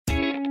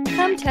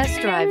Come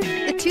test drive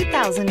the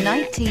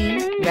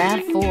 2019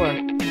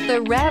 RAV4.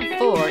 The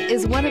RAV4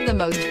 is one of the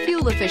most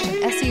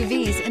fuel-efficient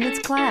SUVs in its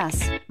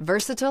class.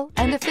 Versatile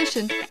and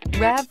efficient,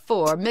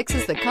 RAV4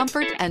 mixes the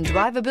comfort and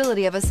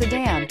drivability of a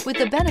sedan with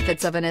the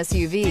benefits of an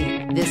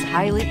SUV. This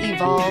highly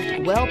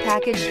evolved,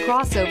 well-packaged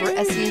crossover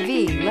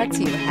SUV lets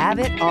you have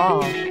it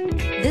all.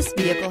 This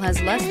vehicle has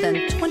less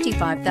than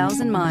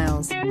 25,000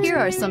 miles. Here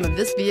are some of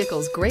this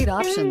vehicle's great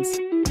options: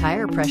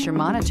 tire pressure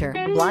monitor,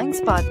 blind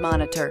spot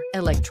monitor,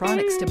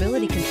 electronic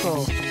stability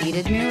control,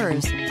 heated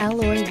mirrors,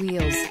 alloy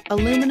wheels,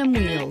 aluminum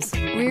wheels,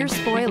 rear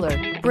spoiler,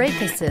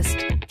 brake assist,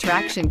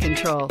 traction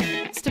control,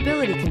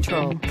 stability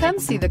control. Come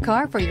see the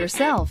car for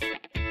yourself.